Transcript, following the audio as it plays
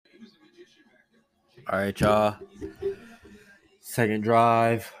All right, y'all. Second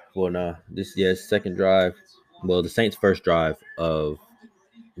drive. Well, no, second drive. Well, the Saints' first drive of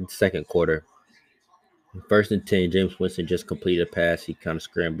the second quarter. First and 10. James Winston just completed a pass. He kind of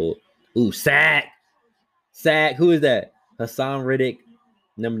scrambled. Ooh, sack! Sack. Who is that? Hassan Riddick.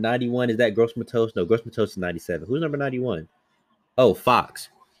 Number 91. Is that Gross Matos? No, Gross Matos is 97. Who's number 91? Oh, Fox.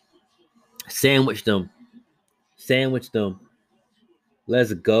 Sandwiched them. Sandwiched them.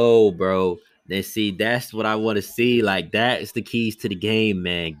 Let's go, bro. And see, that's what I want to see. Like, that is the keys to the game,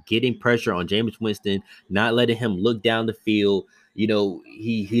 man. Getting pressure on James Winston, not letting him look down the field. You know,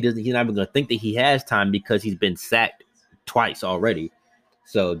 he's not even gonna think that he has time because he's been sacked twice already.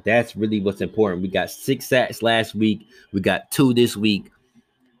 So that's really what's important. We got 6 sacks last week. We got 2 this week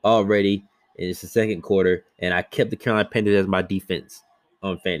already. And it's the second quarter. And I kept the Carolina Panthers as my defense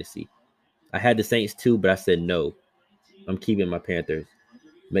on fantasy. I had the Saints too, but I said no. I'm keeping my Panthers.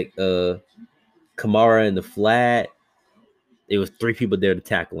 Make Kamara in the flat. It was 3 people there to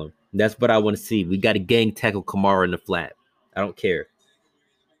tackle him. That's what I want to see. We got to gang tackle Kamara in the flat. I don't care.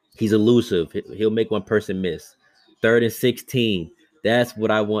 He's elusive. He'll make one person miss. 3rd and 16. That's what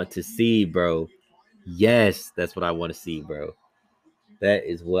I want to see, bro. Yes, that's what I want to see, bro. That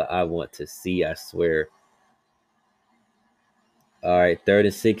is what I want to see, I swear. All right, 3rd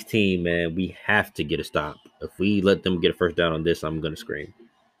and 16, man. We have to get a stop. If we let them get a first down on this, I'm going to scream.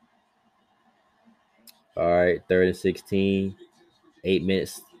 All right, 3rd and 16. 8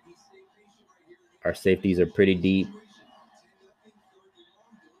 minutes. Our safeties are pretty deep.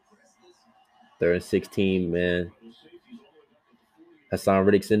 3rd and 16, man. Hassan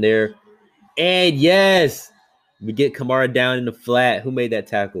Riddick's in there. And yes, we get Kamara down in the flat. Who made that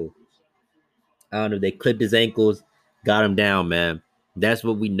tackle? I don't know. They clipped his ankles, got him down, man. That's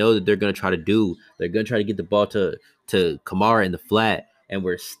what we know that they're going to try to do. They're going to try to get the ball to Kamara in the flat, and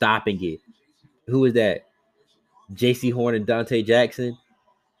we're stopping it. Who is that? J.C. Horn and Dante Jackson?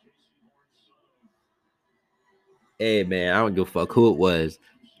 Hey, man, I don't give a fuck who it was.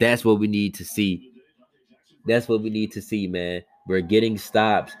 That's what we need to see. That's what we need to see, man. We're getting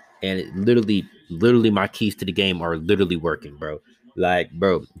stops, and it literally, my keys to the game are literally working, bro. Like,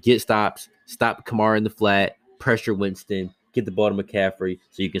 bro, get stops, stop Kamara in the flat, pressure Winston, get the ball to McCaffrey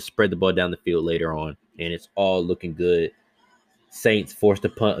so you can spread the ball down the field later on, and it's all looking good. Saints forced to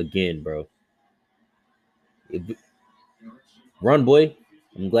punt again, bro. Run, boy.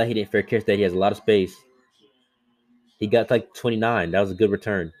 I'm glad he didn't fair catch that. He has a lot of space. He got like 29. That was a good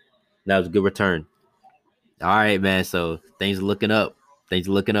return. All right, man. So things are looking up. All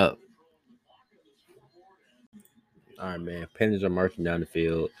right, man. Panthers are marching down the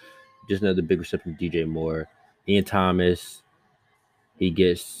field. Just another big reception from DJ Moore. Ian Thomas, he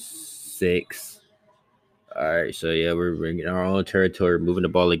gets 6. All right, so yeah, we're in our own territory, moving the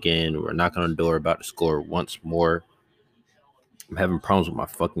ball again. We're knocking on the door, about to score once more. I'm having problems with my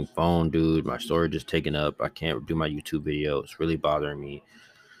fucking phone, dude. My storage is taking up. I can't do my YouTube video. It's really bothering me.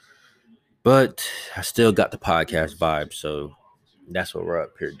 But I still got the podcast vibe, so that's what we're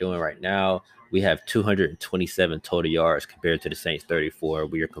up here doing right now. We have 227 total yards compared to the Saints 34.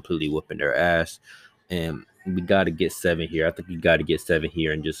 We are completely whooping their ass. And we got to get 7 here. I think we got to get 7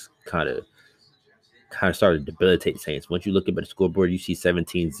 here and just kind of start to debilitate the Saints. Once you look up at the scoreboard, you see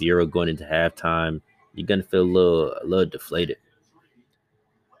 17-0 going into halftime. You're going to feel a little deflated.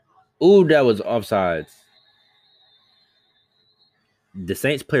 Ooh, that was offsides. The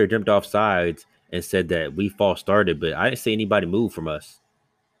Saints player jumped off sides and said that we false started, but I didn't see anybody move from us.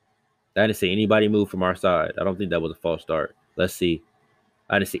 I didn't see anybody move from our side. I don't think that was a false start. Let's see.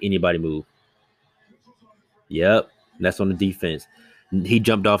 I didn't see anybody move. Yep, that's on the defense. He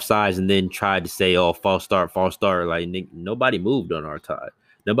jumped off sides and then tried to say, "Oh, false start." Like nobody moved on our side.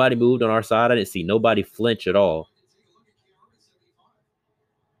 Nobody moved on our side. I didn't see nobody flinch at all.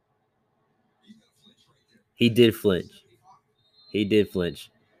 He did flinch. He did flinch.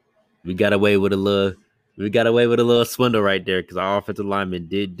 We got away with a little swindle right there because our offensive lineman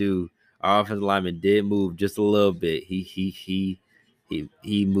did move just a little bit. He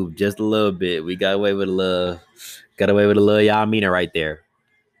moved just a little bit. We got away with a little Yamina right there.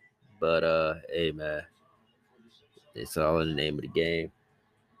 But hey man, it's all in the name of the game.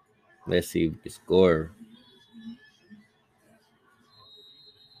 Let's see if we can score.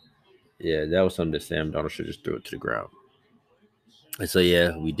 Yeah, that was something that Sam Donald should just throw it to the ground. And so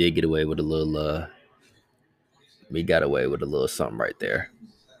yeah, we did get away with a little we got away with a little something right there.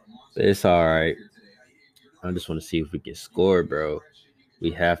 But it's all right. I just want to see if we can score, bro. We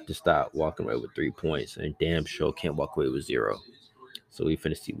have to stop walking away with 3 points, and damn sure can't walk away with 0. So we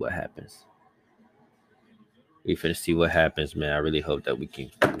finna see what happens. Man. I really hope that we can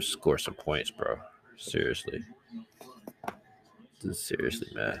score some points, bro. Seriously. Seriously,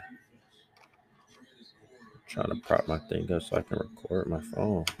 man. I'm trying to prop my thing up so I can record my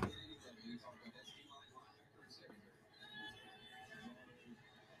phone.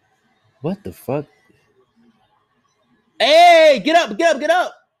 What the fuck? Hey, get up, get up, get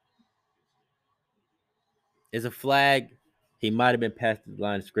up! It's a flag. He might have been past the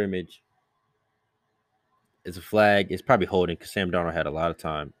line of scrimmage. It's a flag. It's probably holding because Sam Darnold had a lot of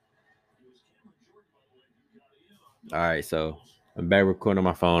time. All right, so I'm back recording on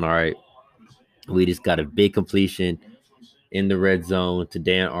my phone. All right. We just got a big completion in the red zone to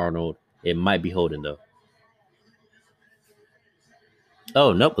Dan Arnold. It might be holding, though.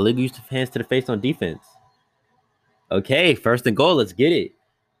 Oh, nope. Illegal use of hands to the face on defense. Okay, first and goal. Let's get it.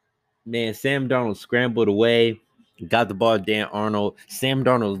 Man, Sam Darnold scrambled away. Got the ball to Dan Arnold. Sam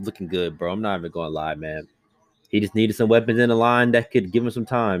Darnold is looking good, bro. I'm not even going to lie, man. He just needed some weapons in the line that could give him some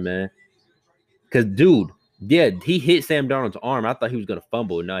time, man. Because, dude, yeah, he hit Sam Darnold's arm. I thought he was going to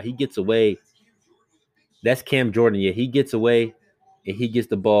fumble. No, he gets away. That's Cam Jordan. Yeah, he gets away, and he gets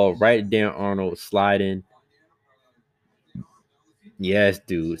the ball right at Dan Arnold sliding. Yes,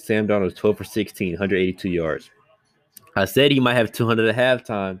 dude. Sam Darnold's 12 for 16, 182 yards. I said he might have 200 at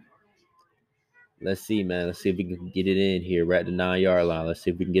halftime. Let's see, man. Let's see if we can get it in here. We're at the 9-yard line. Let's see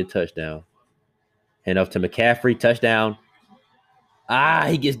if we can get a touchdown. Hand off to McCaffrey. Touchdown.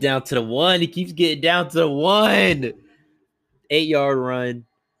 He gets down to the 1. He keeps getting down to the 1. 8-yard run.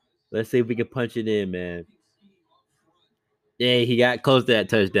 Let's see if we can punch it in, man. Yeah, he got close to that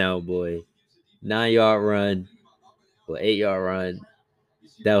touchdown, boy. 9-yard run. Well, 8-yard run.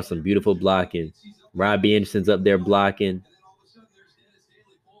 That was some beautiful blocking. Robbie Anderson's up there blocking.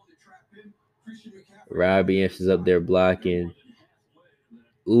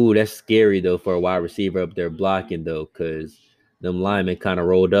 Ooh, that's scary, though, for a wide receiver up there blocking, though, because them linemen kind of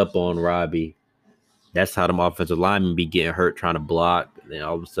rolled up on Robbie. That's how them offensive linemen be getting hurt trying to block. Then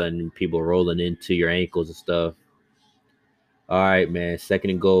all of a sudden, people rolling into your ankles and stuff. All right, man. Second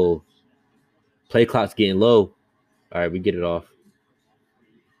and goal. Play clock's getting low. All right, we get it off.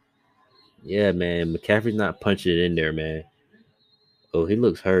 Yeah, man. McCaffrey's not punching it in there, man. Oh, he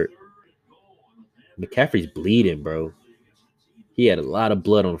looks hurt. McCaffrey's bleeding, bro. He had a lot of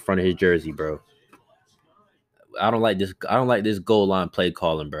blood on the front of his jersey, bro. I don't like this goal line play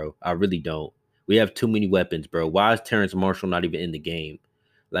calling, bro. I really don't. We have too many weapons, bro. Why is Terrence Marshall not even in the game?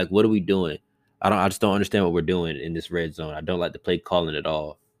 Like, what are we doing? I just don't understand what we're doing in this red zone. I don't like the play calling at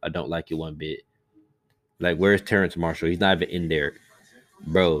all. I don't like it one bit. Like, where's Terrence Marshall? He's not even in there.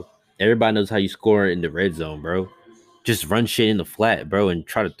 Bro, everybody knows how you score in the red zone, bro. Just run shit in the flat, bro, and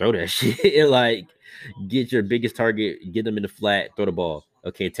try to throw that shit. Like, get your biggest target, get them in the flat, throw the ball.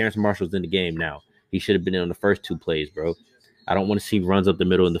 Okay, Terrence Marshall's in the game now. He should have been in on the first 2 plays, bro. I don't want to see runs up the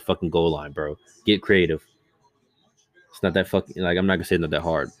middle in the fucking goal line, bro. Get creative. It's not that fucking, like, I'm not gonna say it's not that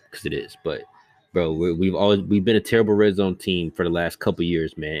hard because it is, but bro, we've been a terrible red zone team for the last couple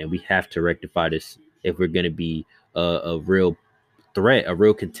years, man, and we have to rectify this if we're gonna be a real threat, a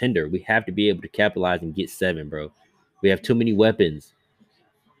real contender. We have to be able to capitalize and get 7, bro. We have too many weapons.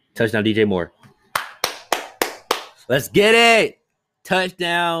 Touchdown, DJ Moore. Let's get it.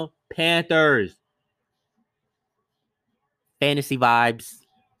 Touchdown, Panthers. Fantasy vibes.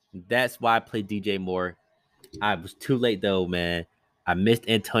 That's why I played DJ Moore. I was too late, though, man. I missed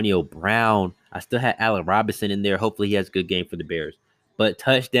Antonio Brown. I still had Allen Robinson in there. Hopefully he has a good game for the Bears. But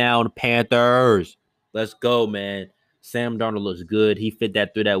touchdown, Panthers. Let's go, man. Sam Darnold looks good. He fit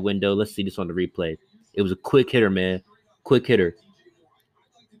that through that window. Let's see this on the replay. It was a quick hitter, man. Quick hitter.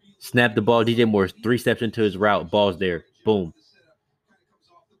 Snap the ball. DJ Moore's 3 steps into his route. Ball's there. Boom.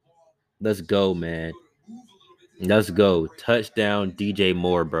 Let's go, man. Let's go. Touchdown, DJ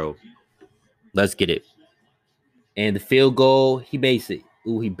Moore, bro. Let's get it. And the field goal, he makes it.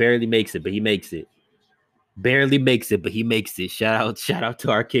 Ooh, he barely makes it, but he makes it. Barely makes it, but he makes it. Shout out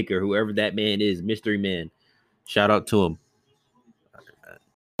to our kicker, whoever that man is, mystery man. Shout out to him.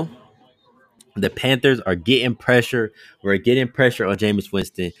 The Panthers are getting pressure. We're getting pressure on Jameis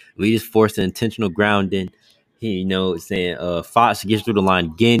Winston. We just forced an intentional grounding. He, saying Fox gets through the line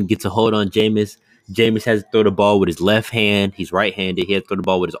again, gets a hold on Jameis. Jameis has to throw the ball with his left hand. He's right-handed. He has to throw the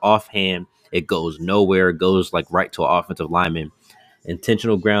ball with his offhand. It goes nowhere. It goes like right to an offensive lineman.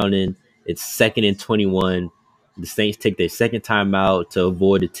 Intentional grounding. It's 2nd and 21. The Saints take their second timeout to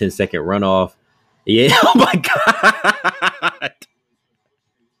avoid the 10-second runoff. Yeah, oh my God.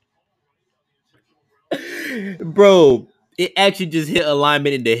 Bro, it actually just hit a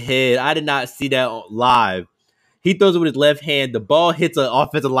lineman in the head. I did not see that live. He throws it with his left hand. The ball hits an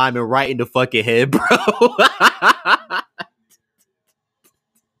offensive lineman right in the fucking head, bro.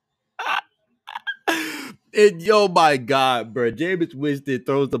 Oh my God, bro. Jameis Winston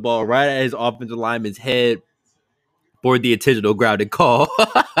throws the ball right at his offensive lineman's head for the intentional grounded call.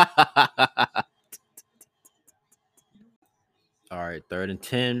 All right, 3rd and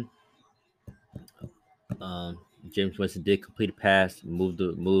 10. Um, James Winston did complete a pass, moved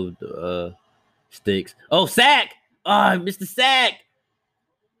the sticks. Oh, sack! Oh, I missed the sack.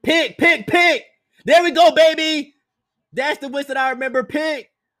 Pick. There we go, baby. That's the Winston I remember.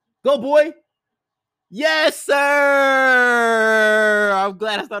 Pick. Go, boy. Yes, sir. I'm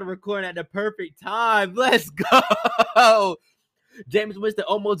glad I started recording at the perfect time. Let's go. James Winston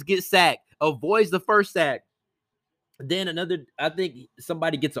almost gets sacked, avoids the first sack. Then I think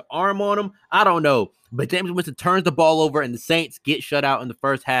somebody gets an arm on him. I don't know. But James Winston turns the ball over and the Saints get shut out in the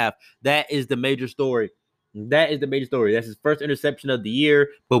first half. That is the major story. That's his first interception of the year,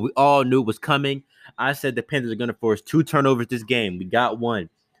 but we all knew it was coming. I said the Panthers are going to force 2 turnovers this game. We got one.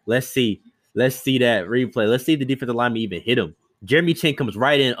 Let's see. Let's see that replay. Let's see if the defensive lineman even hit him. Jeremy Chin comes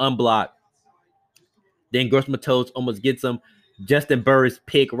right in unblocked. Then Grossman Toes almost gets him. Justin Burris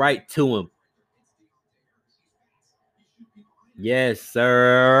pick right to him. Yes,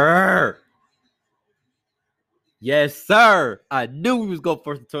 sir. Yes, sir. I knew we was going to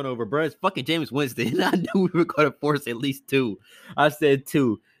force a turnover, bro. It's fucking James Winston. I knew we were going to force at least 2. I said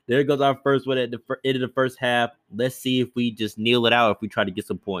 2. There goes our first one at the end of the first half. Let's see if we just kneel it out if we try to get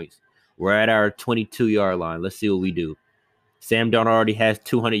some points. We're at our 22-yard line. Let's see what we do. Sam Darnold already has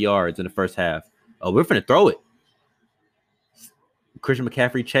 200 yards in the first half. Oh, we're finna throw it. Christian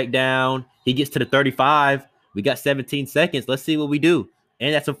McCaffrey check down. He gets to the 35. We got 17 seconds. Let's see what we do.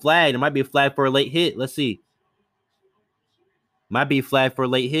 And that's a flag. There might be a flag for a late hit. Let's see. Might be a flag for a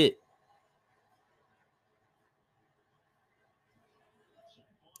late hit.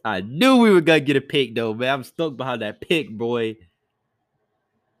 I knew we were going to get a pick, though, man. I'm stoked behind that pick, boy.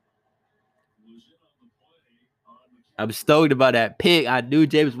 I'm stoked about that pick. I knew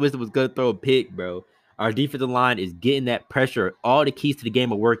James Winston was going to throw a pick, bro. Our defensive line is getting that pressure. All the keys to the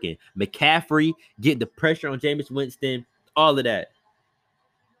game are working. McCaffrey getting the pressure on James Winston. All of that.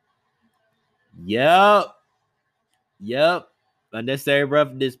 Yep. Unnecessary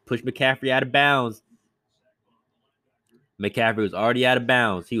roughness. Push McCaffrey out of bounds. McCaffrey was already out of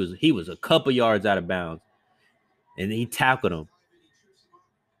bounds. He was a couple yards out of bounds. And he tackled him.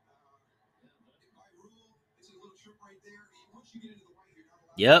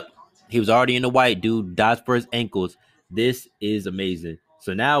 Yep. He was already in the white, dude. Dodged for his ankles. This is amazing.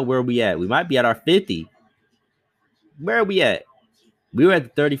 So now where are we at? We might be at our 50. Where are we at? We were at the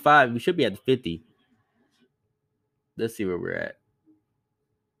 35. We should be at the 50. Let's see where we're at.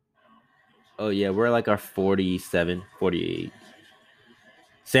 Oh, yeah. We're like our 47, 48.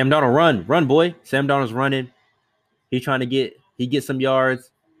 Sam Darnold, run, boy. Sam Darnold's running. He's trying to get some yards.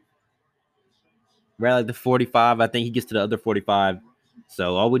 Right like the 45. I think he gets to the other 45.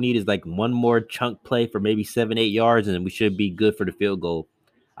 So all we need is like one more chunk play for maybe 7, 8 yards, and we should be good for the field goal.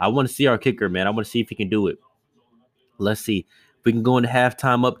 I want to see our kicker, man. I want to see if he can do it. Let's see. If we can go into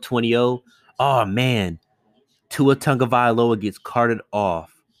halftime up 20-0. Oh, man. Tua Tagovailoa gets carted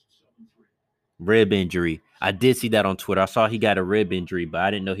off. Rib injury. I did see that on Twitter. I saw he got a rib injury, but I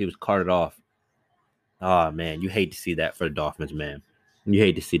didn't know he was carted off. Oh, man. You hate to see that for the Dolphins, man. You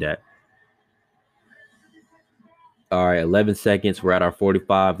hate to see that. All right, 11 seconds. We're at our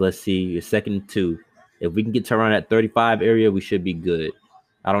 45. Let's see. 2nd. If we can get to around that 35 area, we should be good.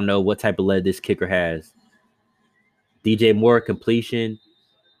 I don't know what type of lead this kicker has. DJ Moore, completion.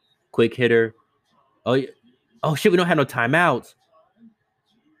 Quick hitter. Oh, shit. We don't have no timeouts.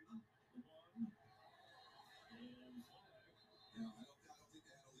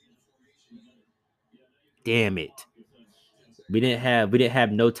 Damn it. We didn't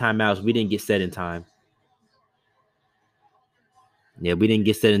have no timeouts. We didn't get set in time. Yeah, we didn't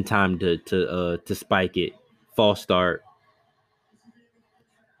get set in time to spike it. False start.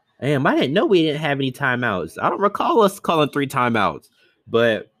 Damn, I didn't know we didn't have any timeouts. I don't recall us calling 3 timeouts.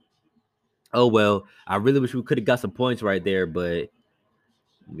 But oh well. I really wish we could have got some points right there, but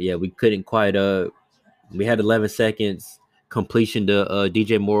yeah, we couldn't quite we had 11 seconds completion to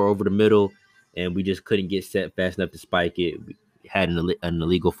DJ Moore over the middle, and we just couldn't get set fast enough to spike it. We had an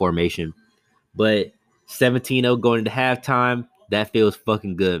illegal formation. But 17-0 going into halftime, that feels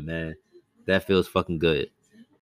fucking good, man. That feels fucking good.